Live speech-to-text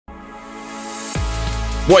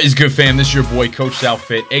What is good, fam? This is your boy, Coach Sal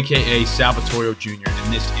Fit, aka Salvatore Jr.,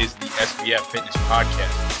 and this is the SBF Fitness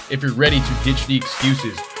Podcast. If you're ready to ditch the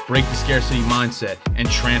excuses, break the scarcity mindset, and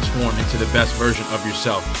transform into the best version of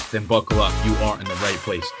yourself, then buckle up. You are in the right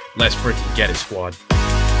place. Let's freaking get it, squad.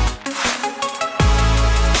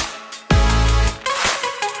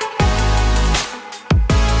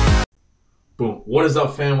 Boom. What is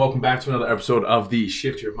up, fam? Welcome back to another episode of the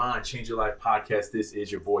Shift Your Mind, Change Your Life podcast. This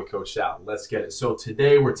is your boy, Coach Sal. Let's get it. So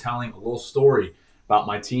today we're telling a little story about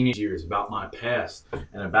my teenage years, about my past,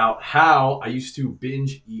 and about how I used to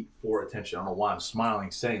binge eat for attention. I don't know why I'm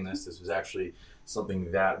smiling saying this. This was actually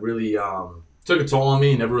something that really took a toll on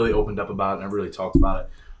me. Never really opened up about it. Never really talked about it.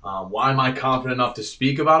 Why am I confident enough to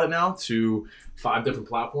speak about it now to 5 different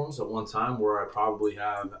platforms at one time where I probably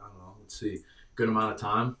have, good amount of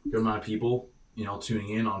time, good amount of people, tuning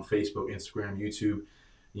in on Facebook, Instagram, YouTube,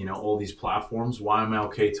 all these platforms. Why am I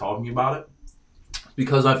okay talking about it?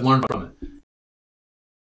 Because I've learned from it.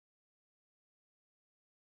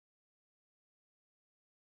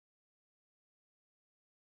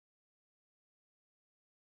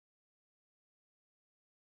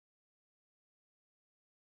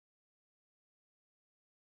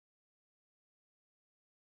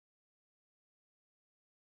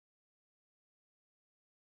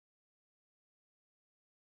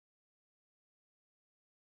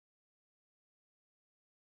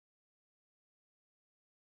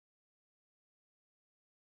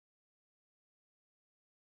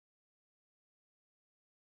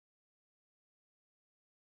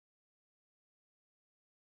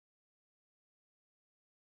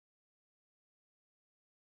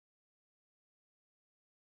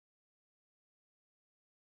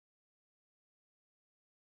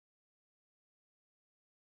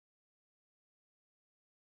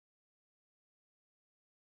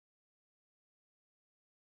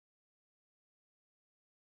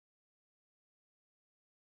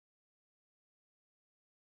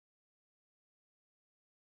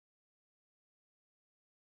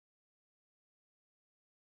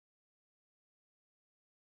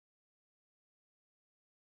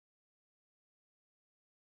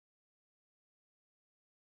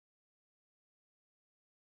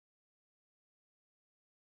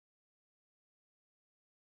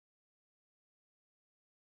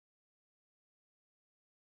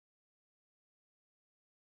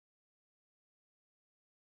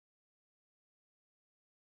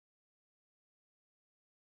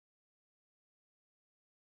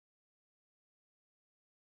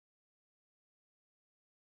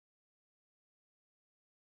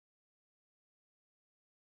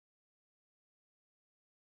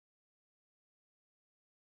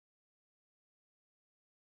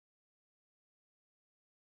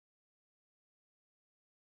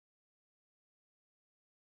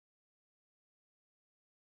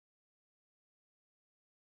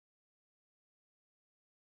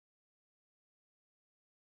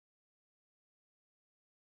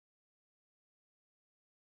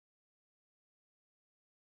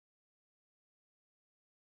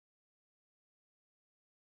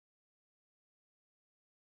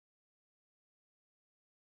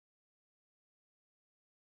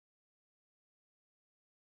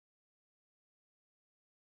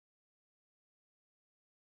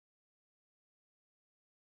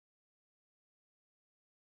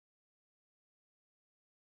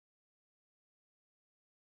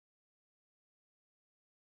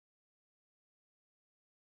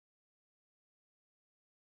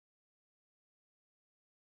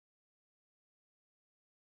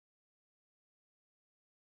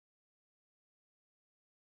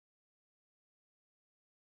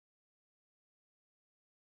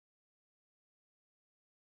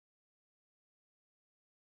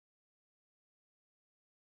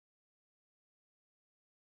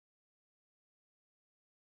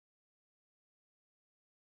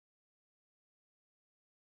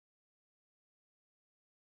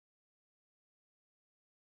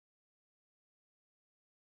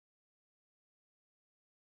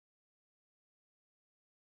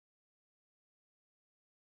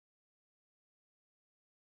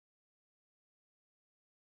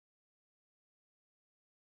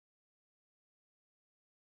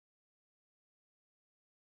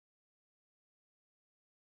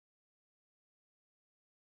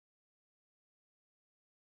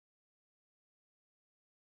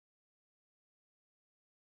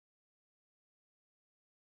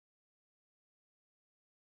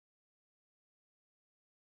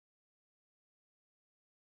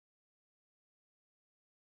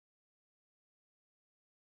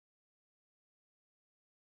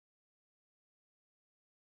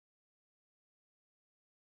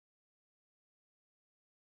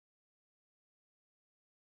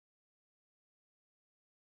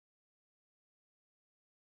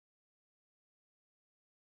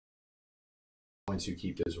 to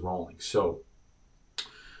keep this rolling. So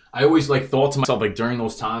I always like thought to myself, like during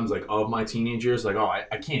those times, like of my teenage years, like, oh,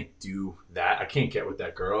 I can't do that. I can't get with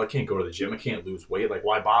that girl. I can't go to the gym. I can't lose weight. Like,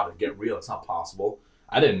 why bother? Get real. It's not possible.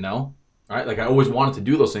 I didn't know. Right? Like I always wanted to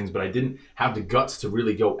do those things, but I didn't have the guts to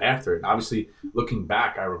really go after it. And obviously, looking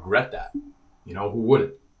back, I regret that. You know, who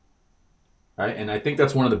wouldn't? Right? And I think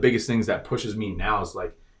that's one of the biggest things that pushes me now is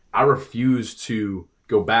like I refuse to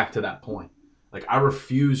go back to that point. Like I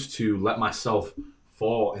refuse to let myself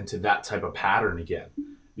fall into that type of pattern again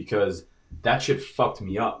because that shit fucked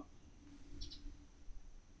me up.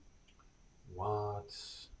 What?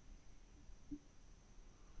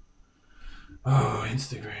 Oh,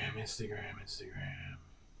 Instagram.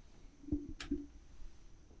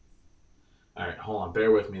 All right, hold on.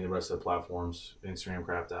 Bear with me. The rest of the platforms. Instagram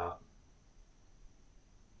crapped out.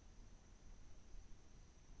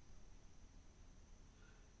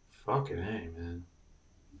 Fucking A, man.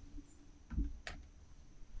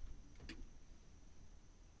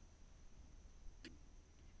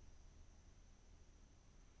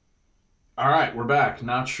 All right, we're back.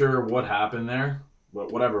 Not sure what happened there,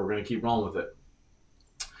 but whatever. We're going to keep rolling with it.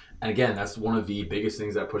 And again, that's one of the biggest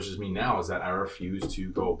things that pushes me now is that I refuse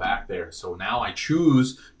to go back there. So now I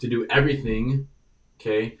choose to do everything,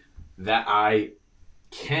 okay, that I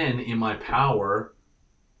can in my power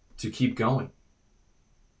to keep going.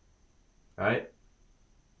 Right?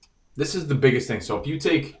 This is the biggest thing. So if you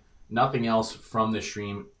take nothing else from the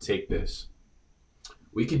stream, take this.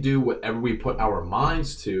 We can do whatever we put our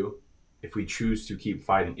minds to if we choose to keep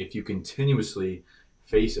fighting. If you continuously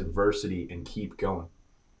face adversity and keep going.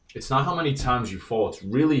 It's not how many times you fall. It's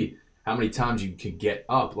really how many times you can get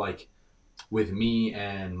up. Like with me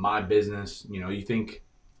and my business, you know, you think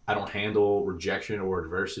I don't handle rejection or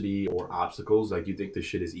adversity or obstacles. Like you think this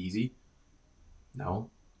shit is easy. No,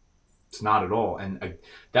 it's not at all. And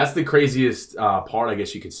that's the craziest part, I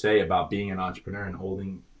guess you could say, about being an entrepreneur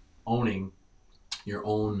and owning your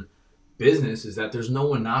own business is that there's no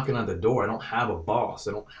one knocking on the door. I don't have a boss.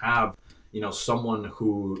 I don't have, you know, someone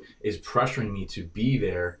who is pressuring me to be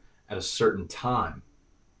there at a certain time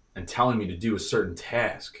and telling me to do a certain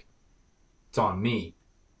task. It's on me.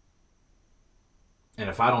 And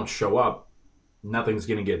if I don't show up, nothing's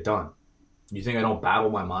going to get done. You think I don't battle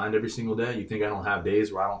my mind every single day? You think I don't have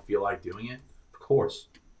days where I don't feel like doing it? Of course.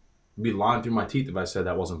 I'd be lying through my teeth if I said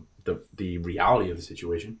that wasn't the reality of the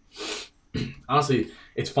situation. Honestly,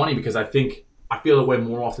 it's funny because I feel that way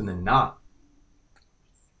more often than not.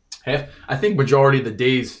 I think majority of the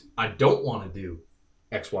days I don't want to do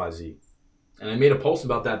XYZ. And I made a post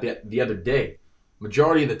about that the other day.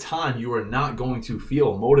 Majority of the time, you are not going to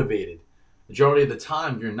feel motivated. Majority of the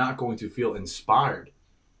time, you're not going to feel inspired.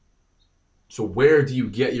 So where do you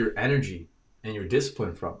get your energy and your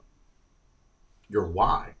discipline from? Your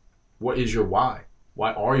why. What is your why?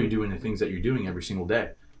 Why are you doing the things that you're doing every single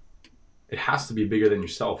day? It has to be bigger than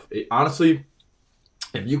yourself. Honestly,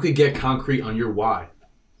 if you could get concrete on your why,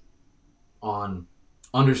 on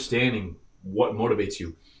understanding what motivates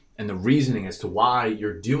you and the reasoning as to why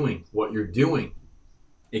you're doing what you're doing,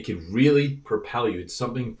 it could really propel you. It's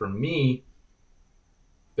something for me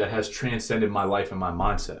that has transcended my life and my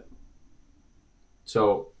mindset.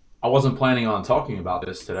 So I wasn't planning on talking about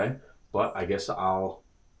this today, but I guess I'll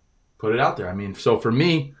put it out there. I mean, so for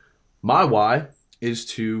me, my why is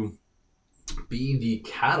to be the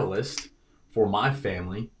catalyst for my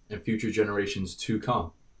family and future generations to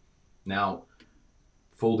come. Now,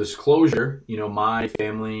 full disclosure, you know, my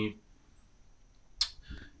family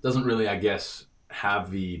doesn't really, I guess,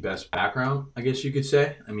 have the best background, I guess you could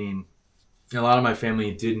say. I mean, a lot of my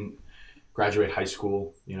family didn't graduate high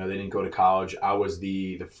school. You know, they didn't go to college. I was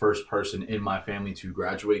the first person in my family to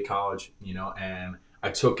graduate college, you know, and I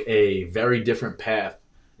took a very different path,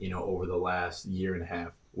 you know, over the last year and a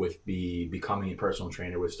half with becoming a personal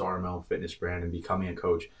trainer, with starting my own fitness brand and becoming a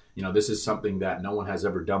coach. You know, this is something that no one has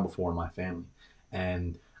ever done before in my family.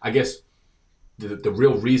 And I guess the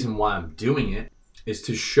real reason why I'm doing it is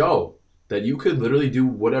to show that you could literally do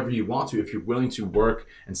whatever you want to if you're willing to work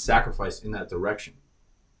and sacrifice in that direction.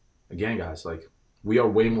 Again, guys, like, we are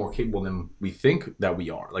way more capable than we think that we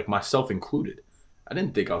are, like myself included. I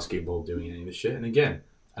didn't think I was capable of doing any of this shit. And again,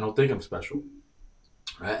 I don't think I'm special.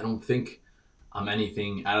 Right? I don't think I'm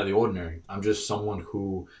anything out of the ordinary. I'm just someone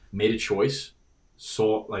who made a choice,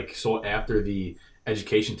 sought after the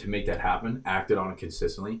education to make that happen, acted on it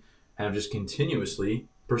consistently, and I've just continuously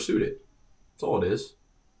pursued it. That's all it is.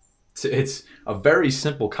 It's a very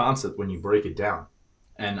simple concept when you break it down.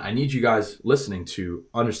 And I need you guys listening to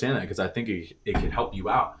understand that because I think it can help you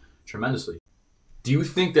out tremendously. Do you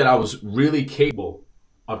think that I was really capable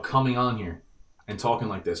of coming on here and talking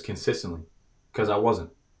like this consistently? because I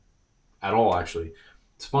wasn't at all, actually.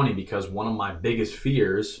 It's funny because one of my biggest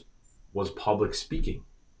fears was public speaking.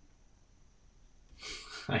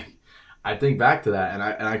 I think back to that,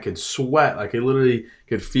 and I could sweat. Like, I literally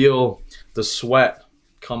could feel the sweat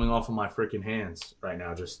coming off of my freaking hands right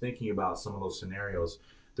now, just thinking about some of those scenarios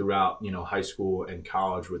throughout, high school and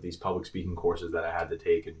college with these public speaking courses that I had to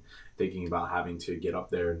take, and thinking about having to get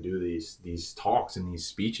up there and do these talks and these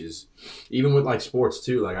speeches. Even with like sports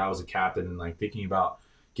too, like I was a captain, and like thinking about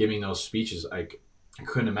giving those speeches, like I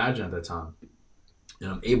couldn't imagine at that time.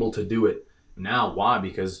 And I'm able to do it now. Why?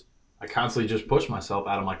 Because I constantly just push myself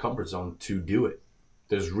out of my comfort zone to do it.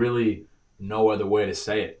 There's really no other way to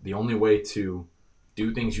say it. The only way to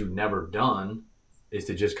do things you've never done is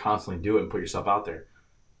to just constantly do it and put yourself out there.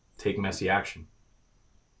 Take messy action.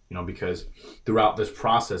 Because throughout this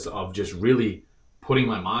process of just really putting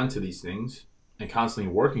my mind to these things and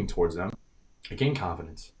constantly working towards them, I gained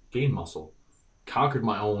confidence, gained muscle, conquered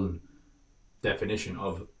my own definition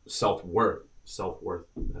of self-worth. Self-worth,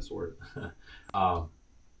 that's the word.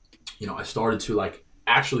 I started to like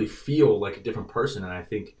actually feel like a different person, and I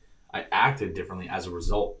think I acted differently as a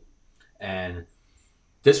result. And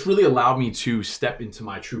this really allowed me to step into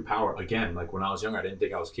my true power again. Like when I was younger, I didn't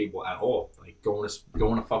think I was capable at all. Like going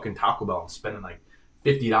to fucking Taco Bell and spending like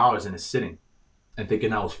 $50 in a sitting and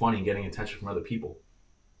thinking that was funny and getting attention from other people.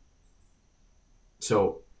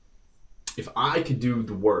 So if I could do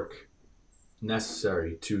the work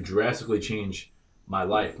necessary to drastically change my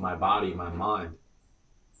life, my body, my mind,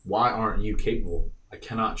 why aren't you capable? I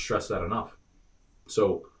cannot stress that enough.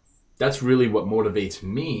 So that's really what motivates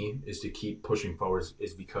me, is to keep pushing forward,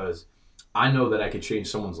 is because I know that I could change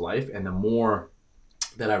someone's life. And the more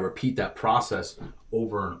that I repeat that process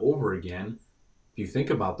over and over again, if you think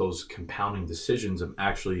about those compounding decisions of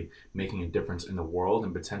actually making a difference in the world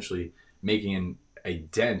and potentially making a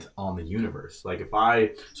dent on the universe. Like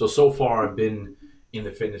so far I've been in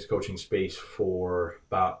the fitness coaching space for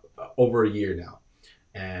about over a year now.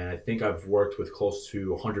 And I think I've worked with close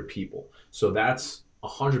to 100 people. So that's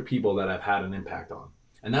 100 people that I've had an impact on.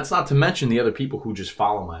 And that's not to mention the other people who just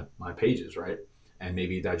follow my pages, right? And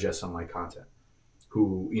maybe digest some of my content,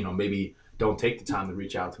 who, maybe don't take the time to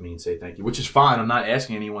reach out to me and say thank you, which is fine. I'm not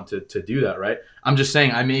asking anyone to do that, right? I'm just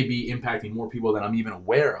saying I may be impacting more people than I'm even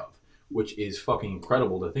aware of, which is fucking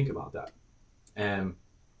incredible to think about that. And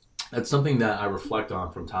that's something that I reflect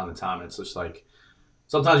on from time to time. It's just like,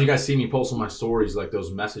 sometimes you guys see me post on my stories, like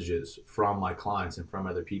those messages from my clients and from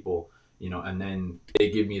other people, and then they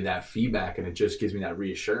give me that feedback, and it just gives me that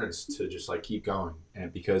reassurance to just like keep going.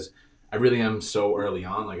 And because I really am so early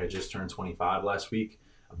on, like I just turned 25 last week.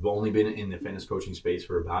 I've only been in the fitness coaching space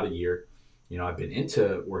for about a year. I've been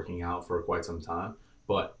into working out for quite some time,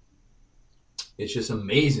 but it's just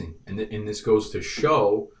amazing. And this goes to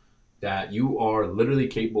show that you are literally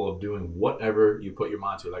capable of doing whatever you put your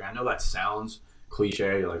mind to. Like, I know that sounds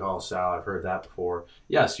cliche. You're like, oh, Sal, I've heard that before.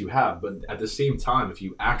 Yes, you have. But at the same time, if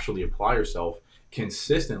you actually apply yourself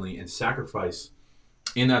consistently and sacrifice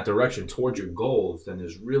in that direction towards your goals, then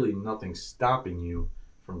there's really nothing stopping you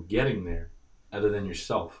from getting there other than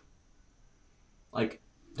yourself. Like,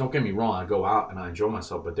 don't get me wrong, I go out and I enjoy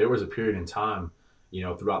myself, but there was a period in time,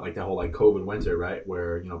 throughout like that whole like COVID winter, right,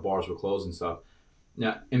 where, bars were closed and stuff.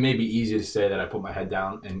 Now, it may be easy to say that I put my head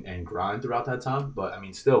down and grind throughout that time, but I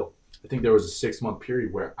mean, still, I think there was a 6-month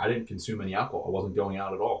period where I didn't consume any alcohol. I wasn't going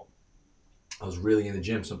out at all. I was really in the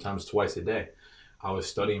gym, sometimes twice a day. I was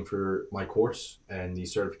studying for my course and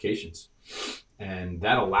these certifications, and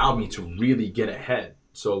that allowed me to really get ahead.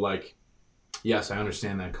 So like, yes, I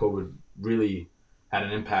understand that COVID really had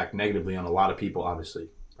an impact negatively on a lot of people, obviously,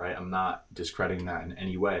 right? I'm not discrediting that in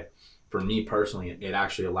any way. For me personally, it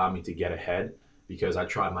actually allowed me to get ahead because I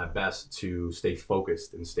tried my best to stay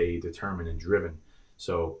focused and stay determined and driven.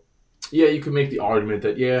 So yeah, you could make the argument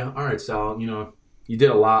that, yeah, all right, Sal, you did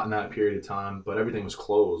a lot in that period of time, but everything was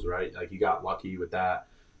closed, right? Like, you got lucky with that.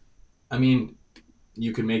 I mean,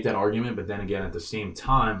 you could make that argument, but then again, at the same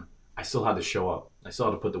time, I still had to show up. I still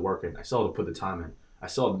had to put the work in. I still had to put the time in. I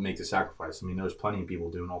still had to make the sacrifice. I mean, there was plenty of people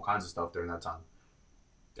doing all kinds of stuff during that time.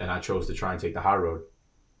 And I chose to try and take the high road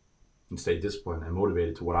and stay disciplined and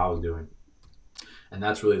motivated to what I was doing. And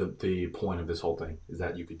that's really the point of this whole thing, is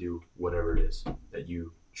that you could do whatever it is that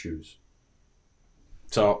you choose.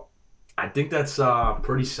 So I think that's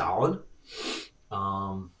pretty solid.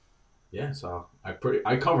 Yeah, so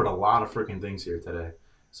I covered a lot of freaking things here today.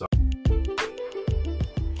 So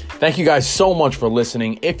thank you guys so much for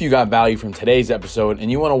listening. If you got value from today's episode and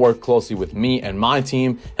you want to work closely with me and my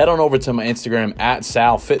team, head on over to my Instagram at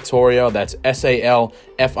SalFittorio. That's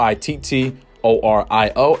SalFitt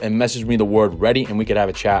ORIO, and message me the word ready, and we could have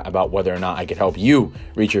a chat about whether or not I could help you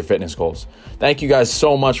reach your fitness goals. Thank you guys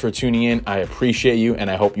so much for tuning in. I appreciate you, and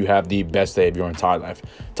I hope you have the best day of your entire life.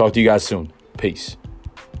 Talk to you guys soon. Peace.